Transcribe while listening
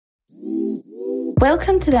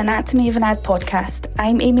Welcome to the Anatomy of an Ad podcast.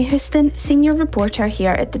 I'm Amy Houston, senior reporter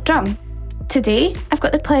here at The Drum. Today, I've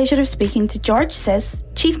got the pleasure of speaking to George Sis,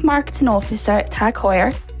 Chief Marketing Officer at Tag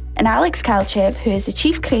Heuer, and Alex Kalchev, who is the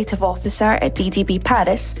Chief Creative Officer at DDB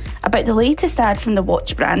Paris, about the latest ad from the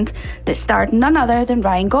watch brand that starred none other than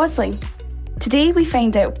Ryan Gosling. Today, we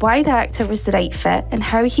find out why the actor was the right fit and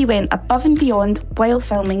how he went above and beyond while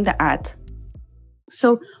filming the ad.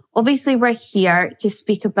 So, obviously, we're here to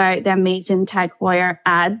speak about the amazing Tag Heuer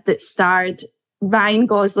ad that starred Ryan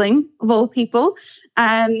Gosling, of all people.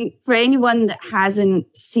 For anyone that hasn't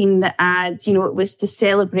seen the ad, it was to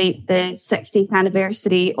celebrate the 60th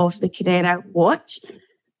anniversary of the Carrera watch.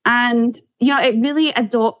 And, it really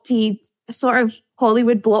adopted a sort of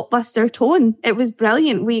Hollywood blockbuster tone. It was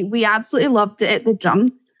brilliant. We absolutely loved it at The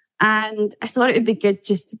Drum. And I thought it would be good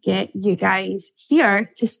just to get you guys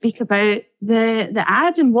here to speak about the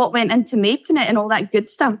ad and what went into making it and all that good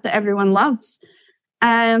stuff that everyone loves.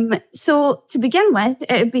 So to begin with,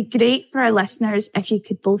 it would be great for our listeners if you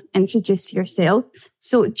could both introduce yourself.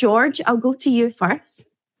 So George, I'll go to you first.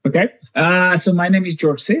 Okay. So my name is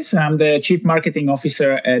George Sis. I'm the Chief Marketing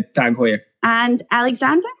Officer at Tag Heuer. And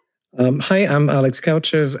Alexandra? Hi, I'm Alex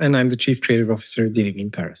Kalchev, and I'm the Chief Creative Officer at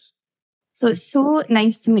DDB Paris. So it's so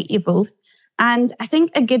nice to meet you both. And I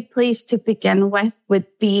think a good place to begin with would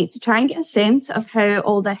be to try and get a sense of how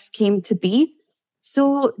all this came to be.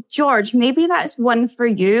 So, George, maybe that's one for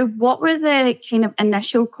you. What were the kind of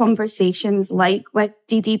initial conversations like with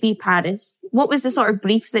DDB Paris? What was the sort of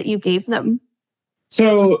brief that you gave them?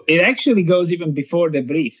 So it actually goes even before the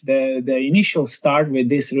brief. The initial start with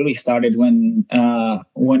this really started when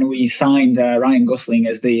we signed Ryan Gosling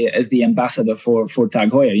as the ambassador for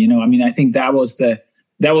Tag Heuer. I think that was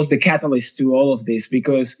the catalyst to all of this,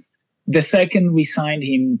 because the second we signed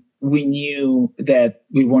him, we knew that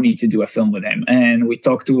we wanted to do a film with him. And we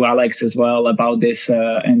talked to Alex as well about this.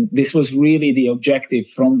 And this was really the objective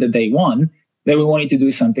from the day one, that we wanted to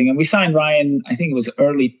do something. And we signed Ryan, I think it was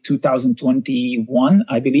early 2021,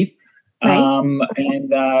 I believe.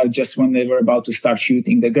 Right. Just when they were about to start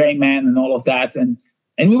shooting The Gray Man and all of that. And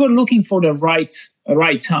we were looking for the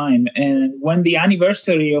right time. And when the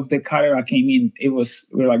anniversary of the Carrera came in, we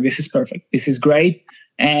were like, this is perfect. This is great.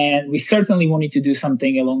 And we certainly wanted to do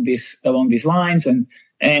something along these lines.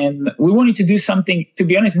 And we wanted to do something, to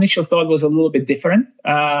be honest, initial thought was a little bit different.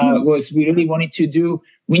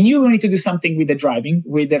 We knew we wanted to do something with the driving,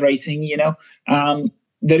 with the racing,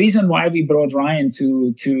 The reason why we brought Ryan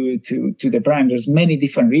to the brand, there's many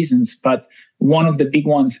different reasons, but one of the big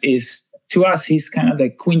ones is, to us, he's kind of the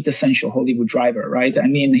quintessential Hollywood driver, right?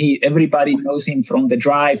 Everybody knows him from The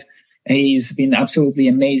Drive. He's been absolutely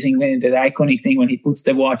amazing. The iconic thing when he puts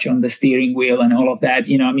the watch on the steering wheel and all of that,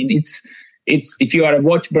 it's if you are a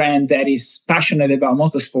watch brand that is passionate about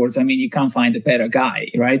motorsports, you can't find a better guy,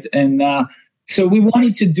 right? And so we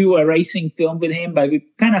wanted to do a racing film with him, but we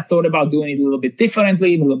kind of thought about doing it a little bit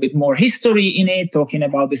differently, a little bit more history in it, talking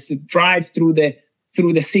about this drive through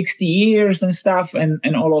the 60 years and stuff and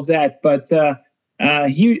all of that. But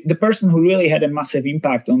the person who really had a massive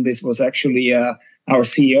impact on this was actually our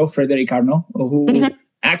CEO, Frederic Arnault, who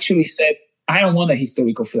actually said, I don't want a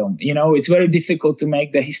historical film. It's very difficult to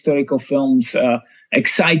make the historical films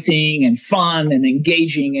exciting and fun and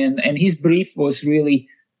engaging. And his brief was really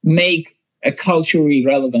make a culturally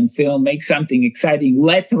relevant film, make something exciting,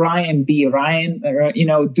 let Ryan be Ryan,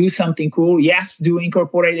 do something cool. Yes, do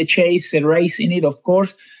incorporate a chase, a race in it, of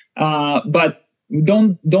course. But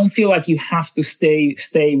don't feel like you have to stay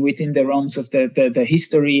within the realms of the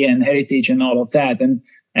history and heritage and all of that. And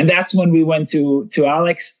that's when we went to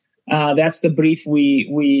Alex. That's the brief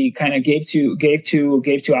we kind of gave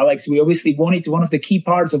to Alex. We obviously wanted one of the key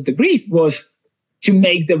parts of the brief was to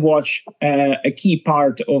make the watch a key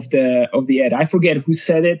part of the ad. I forget who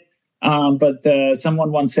said it, but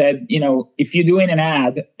someone once said, if you're doing an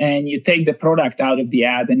ad and you take the product out of the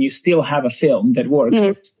ad and you still have a film that works,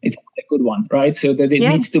 it's a good one, right? So that it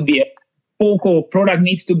needs to be a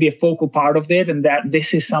focal part of it, and that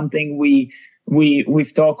this is something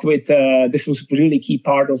we've talked with. This was really key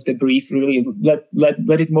part of the brief. Really let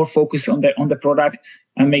it more focus on the product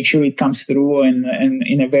and make sure it comes through and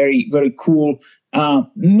in a very, very cool,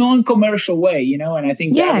 non-commercial way, and I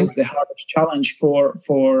think that was the hardest challenge for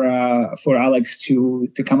Alex to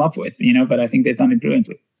come up with, but I think they've done it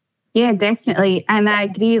brilliantly. Yeah, definitely. And I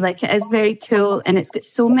agree, it is very cool and it's got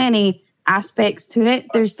so many aspects to it.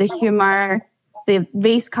 There's the humor, the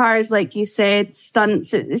race cars, like you said,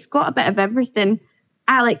 stunts, it's got a bit of everything.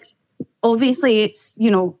 Alex, obviously it's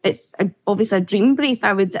obviously a dream brief,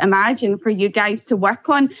 I would imagine, for you guys to work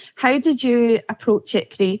on. How did you approach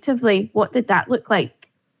it creatively? What did that look like?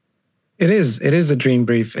 It is a dream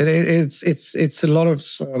brief. It's a lot of.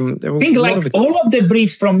 I think all of the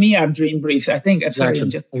briefs from me are dream briefs. I think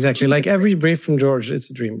exactly. Like every brief from George, it's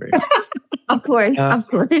a dream brief. Of course. Yeah.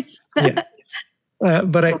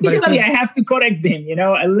 But I have to correct him,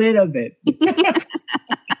 a little bit.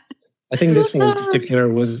 I think this one in particular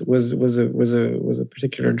was a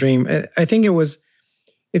particular dream. I think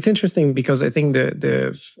it's interesting because I think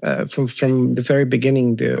from the very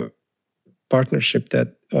beginning, the partnership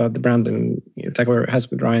that the brand and Tag Heuer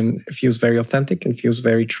has with Ryan feels very authentic and feels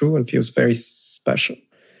very true and feels very special.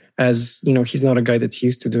 As he's not a guy that's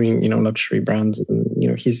used to doing luxury brands, and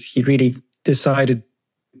he really decided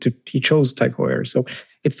he chose Tag Heuer. So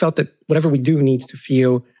it felt that whatever we do needs to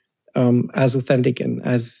feel as authentic and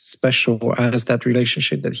as special as that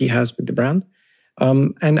relationship that he has with the brand.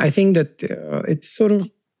 And I think that it's sort of,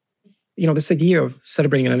 this idea of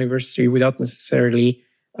celebrating an anniversary without necessarily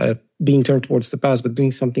being turned towards the past, but doing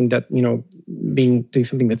something that, doing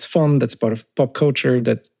something that's fun, that's part of pop culture,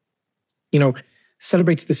 that,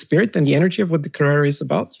 celebrates the spirit and the energy of what the Carrera is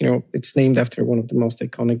about. It's named after one of the most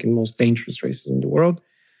iconic and most dangerous races in the world,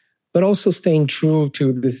 but also staying true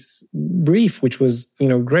to this brief, which was,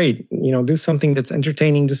 great. Do something that's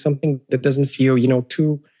entertaining, do something that doesn't feel,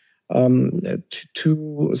 too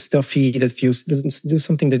stuffy, doesn't do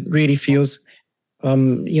something that really feels,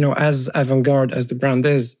 as avant-garde as the brand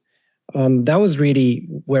is. That was really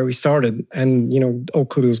where we started. And, all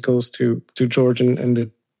kudos goes to George and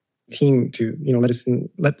the team to,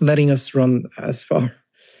 letting us run as far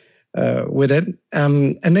with it.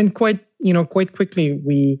 And then quite quickly,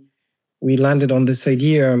 we landed on this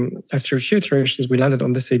idea. After a few iterations, we landed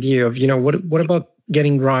on this idea of, what about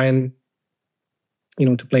getting Ryan,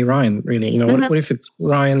 to play Ryan, really? What if it's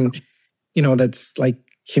Ryan, that's like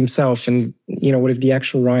himself, and what if the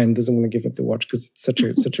actual Ryan doesn't want to give up the watch because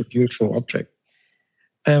it's such a beautiful object?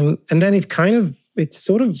 And then it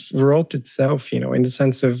sort of wrote itself, in the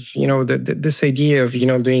sense of this idea of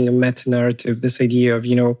doing a meta narrative, this idea of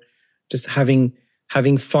just having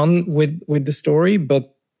fun with the story,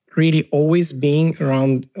 but really always being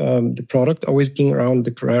around the product, always being around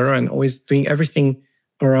the Carrera, and always doing everything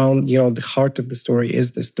around the heart of the story.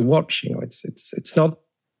 Is this the watch? It's not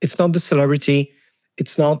the celebrity.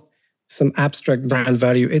 It's not some abstract brand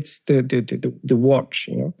value. It's the watch.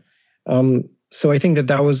 So I think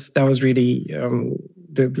that was really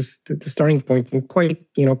the starting point. And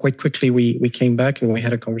quite quickly we came back and we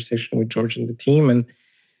had a conversation with George and the team, and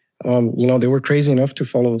they were crazy enough to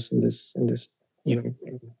follow us in this.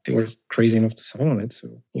 They were crazy enough to sign on it.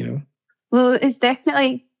 So Well, it's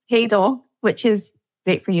definitely paid off, which is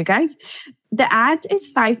great for you guys. The ad is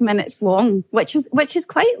 5 minutes long, which is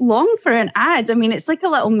quite long for an ad. I mean, it's like a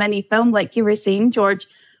little mini film, like you were saying, George.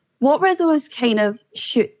 What were those kind of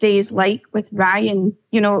shoot days like with Ryan?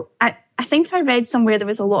 I think I read somewhere there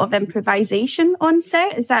was a lot of improvisation on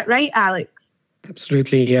set. Is that right, Alex?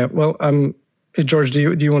 Absolutely, yeah. Well, George,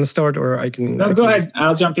 do you want to start, or I can? No, go ahead.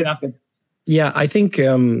 I'll jump in after. Yeah, I think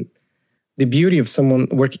the beauty of someone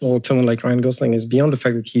working with someone like Ryan Gosling is beyond the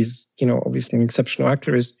fact that he's, obviously an exceptional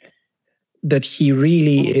actor, is that he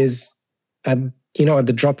really is at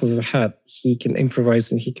the drop of a hat. He can improvise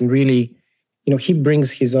and he can really, he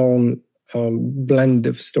brings his own blend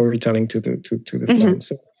of storytelling to the film.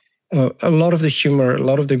 So a lot of the humor, a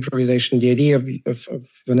lot of the improvisation, the idea of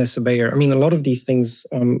Vanessa Bayer, I mean, a lot of these things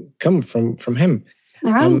come from him.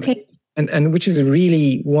 Okay. And which is a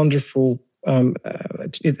really wonderful,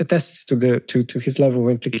 it attests to his level of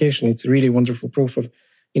implication. It's a really wonderful proof of,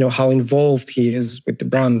 how involved he is with the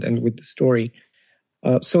brand and with the story.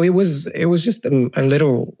 So it was just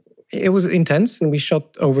it was intense, and we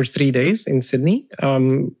shot over 3 days in Sydney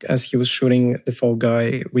as he was shooting The Fall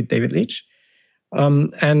Guy with David Leitch.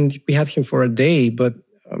 And we had him for a day, but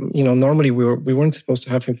normally we weren't supposed to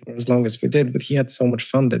have him for as long as we did, but he had so much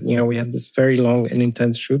fun that, we had this very long and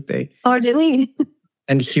intense shoot day. Oh, really?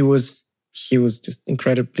 And he was just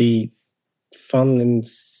incredibly fun and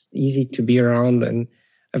easy to be around. And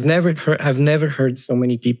I've never heard so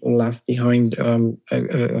many people laugh behind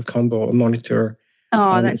a combo, a monitor.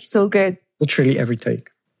 Oh, that's so good. Literally every take.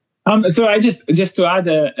 So I just to add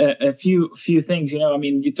a few things, I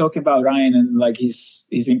mean, you talk about Ryan and like his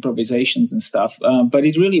improvisations and stuff, but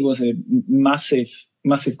it really was a massive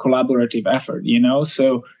collaborative effort,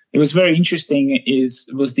 So it was very interesting.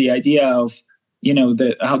 Was the idea of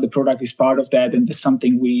how the product is part of that, and there's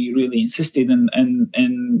something we really insisted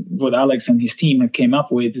and what Alex and his team came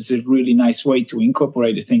up with is a really nice way to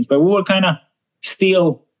incorporate the things. But we were kind of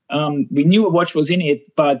still. We knew a watch was in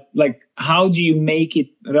it, but like, how do you make it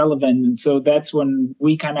relevant? And so that's when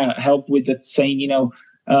we kind of helped with that, saying,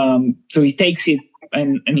 So he takes it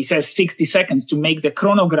and he says 60 seconds to make the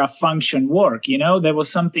chronograph function work. That was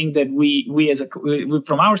something that we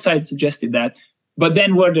from our side suggested that. But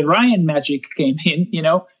then where the Ryan magic came in,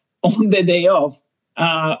 on the day off,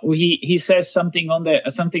 he says something on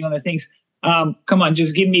the things. Come on,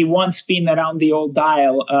 just give me one spin around the old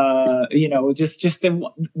dial. Just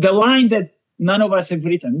the line that none of us have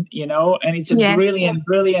written, and it's a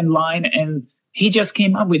brilliant line. And he just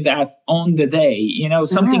came up with that on the day,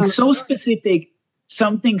 something so specific,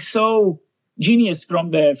 something so genius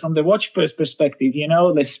from the watch perspective,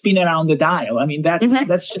 the spin around the dial. I mean,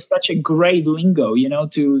 that's just such a great lingo,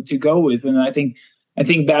 to go with. And I think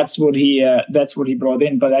that's what he brought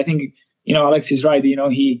in. But I think, Alex is right.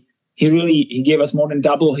 He gave us more than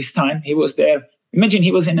double his time. He was there. Imagine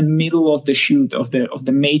he was in the middle of the shoot of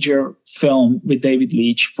the major film with David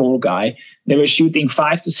Leitch, Fall Guy. They were shooting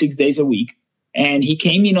 5 to 6 days a week. And he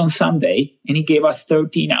came in on Sunday and he gave us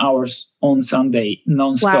 13 hours on Sunday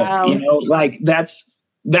nonstop. Wow.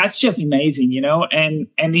 That's just amazing,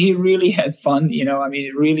 and he really had fun, I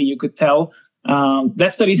mean, really, you could tell.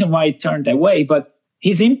 That's the reason why it turned that way. But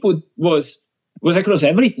his input was across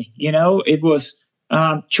everything, it was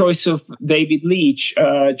choice of David Leitch,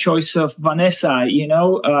 choice of Vanessa,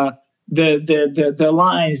 the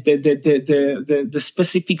lines, the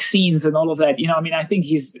specific scenes and all of that. I mean, I think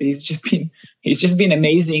he's just been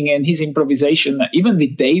amazing, and his improvisation, even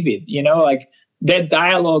with David, like that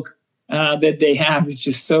dialogue that they have is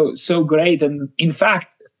just so great. And in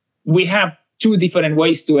fact, we have 2 different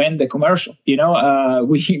ways to end the commercial,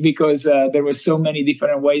 because there were so many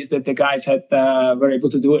different ways that the guys were able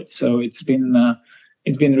to do it. So it's been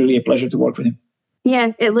really a pleasure to work with him.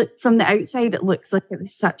 Yeah, from the outside, it looks like it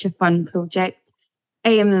was such a fun project.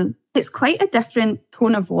 It's quite a different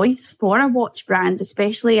tone of voice for a watch brand,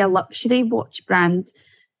 especially a luxury watch brand.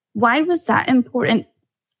 Why was that important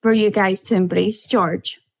for you guys to embrace,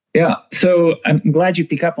 George? Yeah, so I'm glad you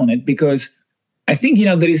pick up on it, because I think,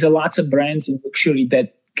 there is lots of brands in luxury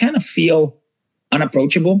that kind of feel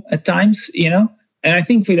unapproachable at times, And I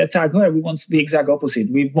think with the Tag Heuer, we want the exact opposite.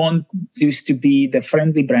 We want this to be the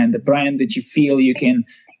friendly brand, the brand that you feel you can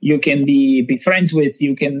be friends with.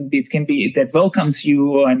 It can be that welcomes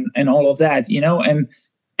you and all of that,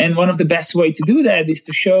 And one of the best way to do that is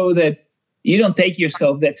to show that you don't take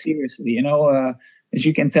yourself that seriously, As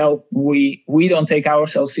you can tell, we don't take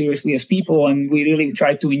ourselves seriously as people, and we really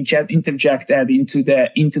try to interject that into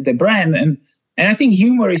the brand. And I think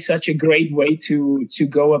humor is such a great way to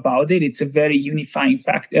go about it. It's a very unifying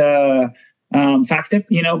factor.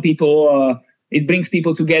 People. It brings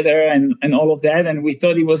people together and all of that. And we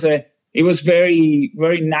thought it was very,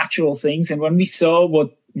 very natural things. And when we saw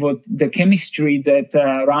what the chemistry that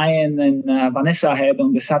Ryan and Vanessa had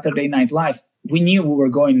on the Saturday Night Live, we knew we were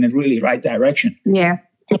going in the really right direction. Yeah.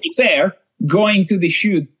 To be fair, going to the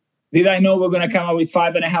shoot, did I know we're going to come out with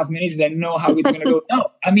 5.5 minutes? Did I know how it's going to go?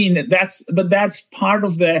 No. I mean, that's part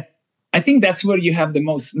of I think that's where you have the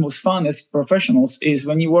most fun as professionals, is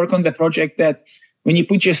when you work on the project, that when you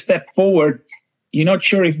put your step forward, you're not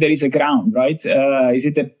sure if there is a ground, right? Is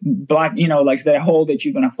it a black, like is there a hole that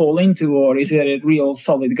you're going to fall into, or is it a real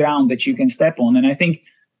solid ground that you can step on? And I think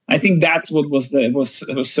that's what was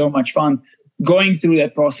so much fun, going through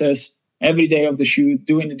that process every day of the shoot,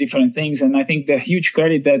 doing the different things. And I think the huge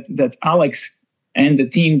credit that Alex and the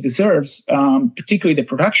team deserves, particularly the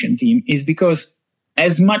production team, is because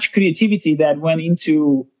as much creativity that went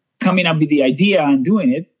into coming up with the idea and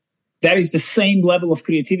doing it, that is the same level of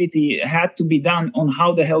creativity had to be done on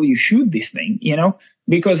how the hell you shoot this thing,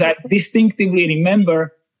 because I distinctively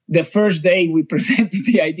remember the first day we presented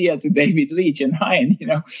the idea to David Leitch and Ryan,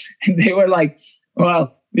 and they were like,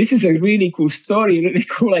 well, this is a really cool story, really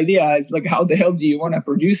cool idea. It's like, how the hell do you want to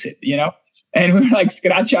produce it, And we were like,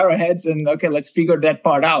 scratch our heads and, okay, let's figure that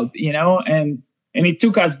part out, And it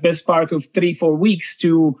took us best part of 3-4 weeks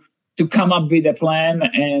to come up with a plan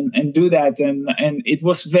and do that. And it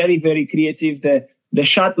was very, very creative. The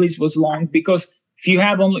shot list was long, because if you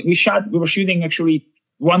have we were shooting actually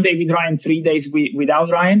 1 day with Ryan, 3 days without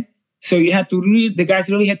Ryan. So you had to the guys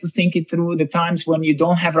really had to think it through, the times when you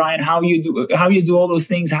don't have Ryan, how you do all those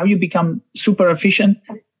things, how you become super efficient,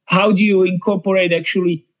 how do you incorporate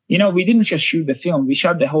actually, we didn't just shoot the film, we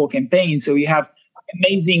shot the whole campaign. So you have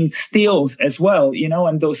amazing stills as well,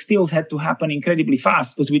 and those stills had to happen incredibly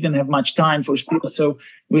fast because we didn't have much time for stills. So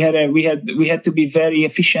we had to be very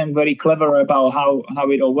efficient, very clever about how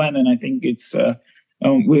it all went. And I think it's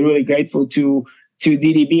we're really grateful to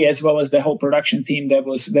DDB as well as the whole production team that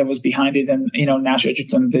was behind it. And Nash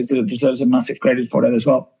Edgerton deserves a massive credit for that as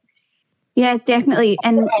well. Yeah, definitely.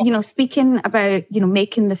 And speaking about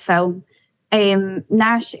making the film,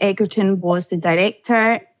 Nash Egerton was the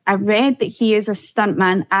director. I read that he is a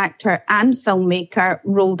stuntman, actor and filmmaker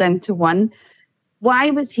rolled into one. Why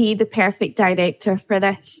was he the perfect director for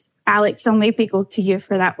this? Alex, I'll maybe go to you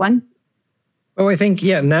for that one. Oh, I think,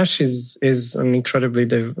 Nash is an incredibly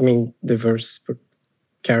diverse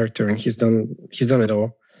character, and he's done it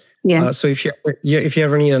all. Yeah. So if you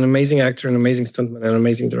ever need an amazing actor, an amazing stuntman, an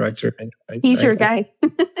amazing director, he's your guy.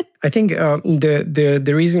 I think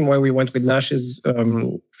the reason why we went with Nash is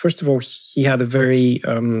first of all, he had a very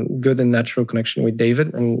good and natural connection with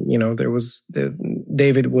David, and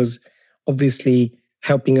David was obviously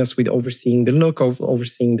helping us with overseeing the look,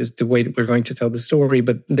 overseeing the way that we're going to tell the story.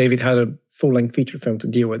 But David had a full-length feature film to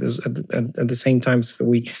deal with at the same time, so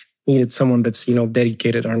we needed someone that's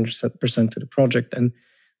dedicated 100% to the project. And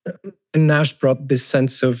Nash brought this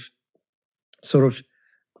sense of sort of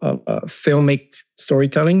filmic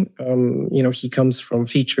storytelling. He comes from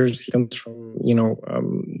features, he comes from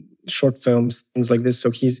short films, things like this. So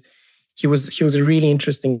he was a really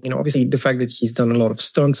interesting. Obviously the fact that he's done a lot of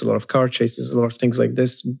stunts, a lot of car chases, a lot of things like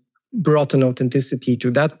this brought an authenticity to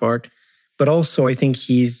that part. But also, I think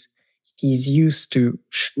he's used to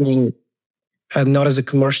shooting not as a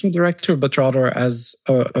commercial director, but rather as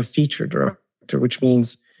a feature director, which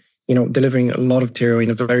means delivering a lot of material in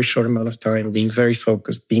a very short amount of time, being very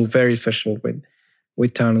focused, being very efficient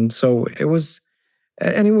with talent. So it was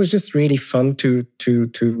just really fun to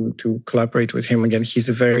collaborate with him. Again, he's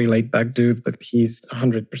a very laid back dude, but he's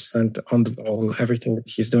 100% on the ball in everything that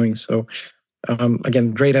he's doing. So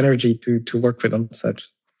again, great energy to work with on set.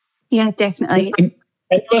 Yeah, definitely.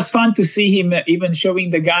 It was fun to see him even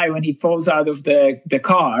showing the guy when he falls out of the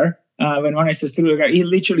car. When one says through the car, he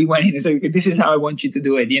literally went in and said, "This is how I want you to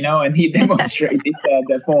do it," and he demonstrated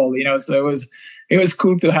the fall. So it was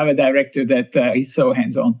cool to have a director that is so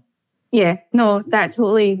hands-on. Yeah, no, that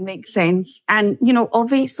totally makes sense. And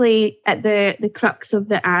obviously, at the crux of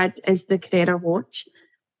the ad is the Carrera watch.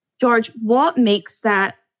 George, what makes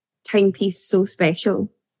that timepiece so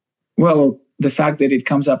special? Well, the fact that it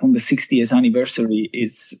comes up on the 60th anniversary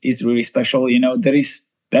is really special.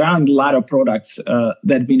 There aren't a lot of products that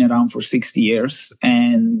have been around for 60 years.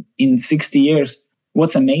 And in 60 years,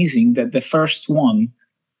 what's amazing that the first one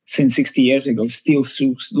since 60 years ago still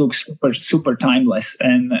looks super, super timeless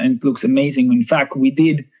and looks amazing. In fact, we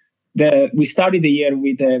started the year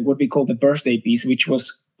with what we call the birthday piece, which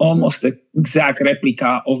was almost the exact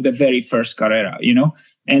replica of the very first Carrera,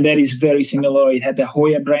 and that is very similar. It had the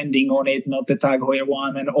Heuer branding on it, not the Tag Heuer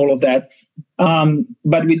one and all of that.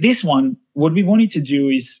 But with this one, what we wanted to do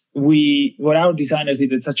is what our designers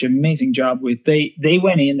did such an amazing job with, they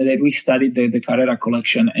went in and they restudied the Carrera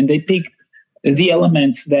collection, and they picked the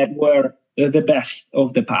elements that were the best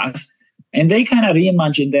of the past. And they kind of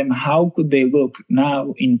reimagined them. How could they look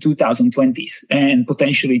now in 2020s and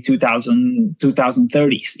potentially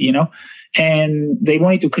 2030s, And they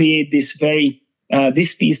wanted to create this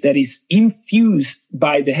this piece that is infused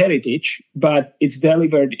by the heritage, but it's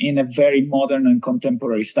delivered in a very modern and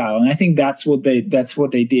contemporary style. And I think that's what they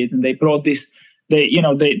did. And they brought this.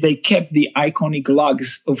 They kept the iconic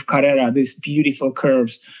lugs of Carrera, these beautiful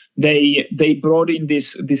curves. They brought in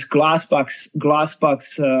this glass box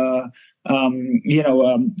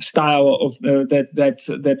style of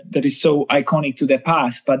that is so iconic to the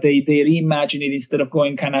past. But they reimagined it. Instead of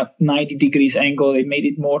going kind of 90 degrees angle, they made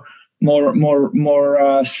it more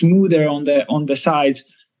smoother on the sides.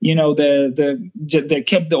 They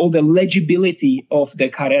kept all the legibility of the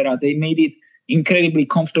Carrera. They made it incredibly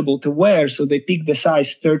comfortable to wear. So they picked the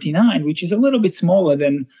size 39, which is a little bit smaller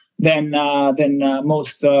than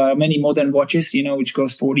most many modern watches, which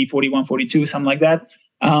goes 40, 41, 42, something like that.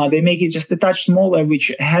 They make it just a touch smaller,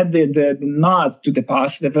 which had the nod to the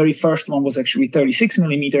past. The very first one was actually 36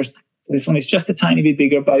 millimeters. So this one is just a tiny bit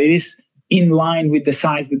bigger, but it is in line with the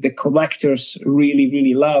size that the collectors really,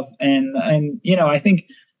 really love. And I think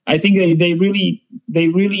they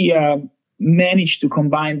really managed to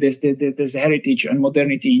combine this heritage and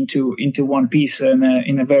modernity into one piece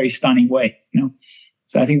in a very stunning way.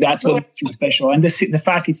 So I think that's what makes it special. And the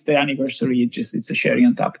fact it's the anniversary, it's a cherry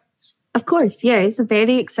on top. Of course, yeah, it's a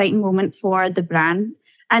very exciting moment for the brand.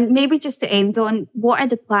 And maybe just to end on, what are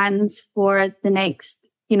the plans for the next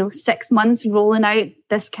 6 months rolling out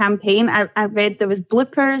this campaign? I read there was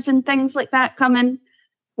bloopers and things like that coming.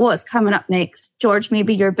 What's coming up next? George,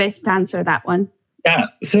 maybe you're best to answer that one. Yeah,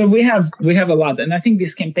 so we have a lot, and I think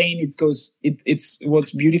this campaign it's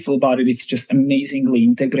what's beautiful about it. It's just amazingly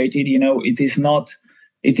integrated. It is not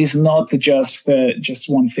just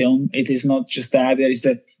one film. It is not just that. There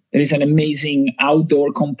is an amazing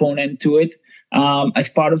outdoor component to it. As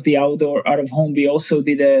part of the out of home, we also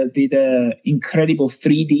did a incredible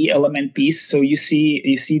 3D element piece. So you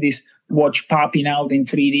see this watch popping out in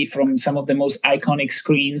 3D from some of the most iconic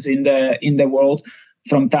screens in the world,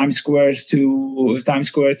 from Times Square through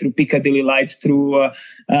Piccadilly Lights, through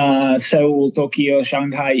Seoul, Tokyo,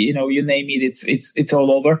 Shanghai. You name it, it's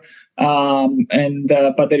all over.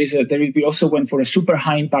 But we also went for a super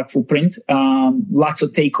high impact footprint, lots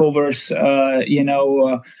of takeovers,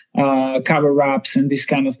 cover wraps and these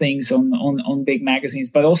kind of things on big magazines,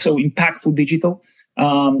 but also impactful digital,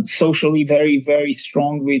 socially very, very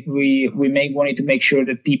strong. We wanted to make sure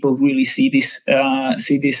that people really see this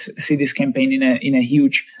campaign in a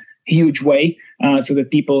huge way, so that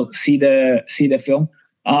people see the film.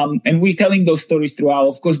 And we're telling those stories throughout.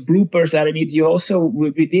 Of course, bloopers are in it.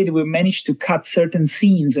 We managed to cut certain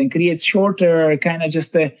scenes and create shorter, kind of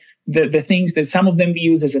just the things that some of them we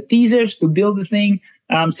use as a teasers to build the thing.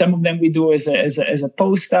 Some of them we do as a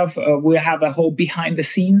post stuff. We have a whole behind the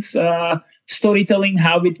scenes storytelling,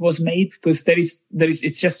 how it was made, because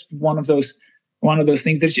it's just one of those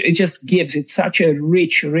things that it just gives it such a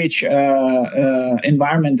rich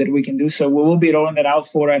environment that we can do. So we will be rolling it out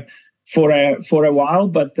for a while,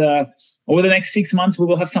 but over the next 6 months we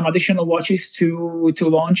will have some additional watches to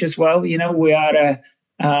launch as well. We are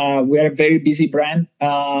a very busy brand.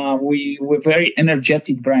 We're very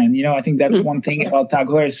energetic brand. I think that's one thing about Tag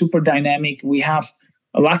Heuer. Super dynamic. We have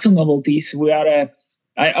lots of novelties. We are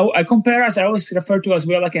I compare us. I always refer to us.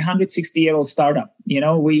 We are like a 160-year-old startup.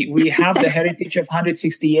 We have the heritage of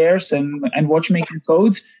 160 years and watchmaking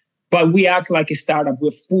codes, but we act like a startup.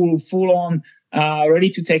 We're full on. Ready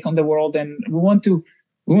to take on the world, and we want to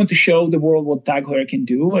show the world what Tag Heuer can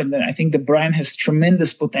do. And I think the brand has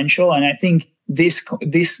tremendous potential. And I think this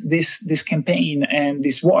campaign and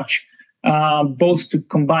this watch, both to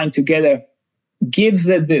combine together, gives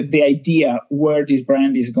the idea where this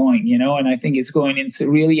brand is going. And I think it's going into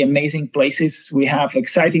really amazing places. We have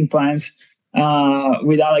exciting plans.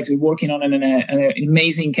 With Alex, we're working on an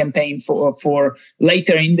amazing campaign for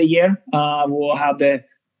later in the year. We'll have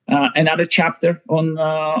another chapter on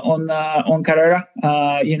Carrera,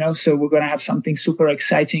 so we're going to have something super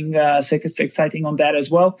exciting on that as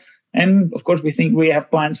well. And of course, we think we have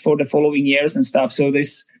plans for the following years and stuff. So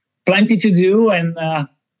there's plenty to do, and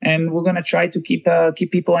we're going to try to keep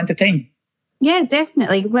people entertained. Yeah,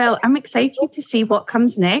 definitely. Well, I'm excited to see what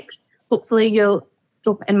comes next. Hopefully you'll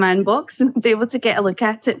drop it in my inbox and be able to get a look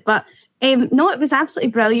at it. But no, it was absolutely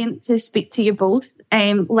brilliant to speak to you both.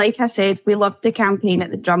 Like I said, we loved the campaign at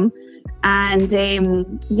the Drum. And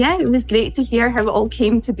it was great to hear how it all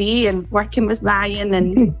came to be and working with Ryan.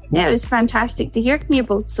 And it was fantastic to hear from you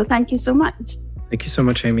both. So thank you so much. Thank you so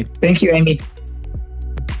much, Amy. Thank you, Amy.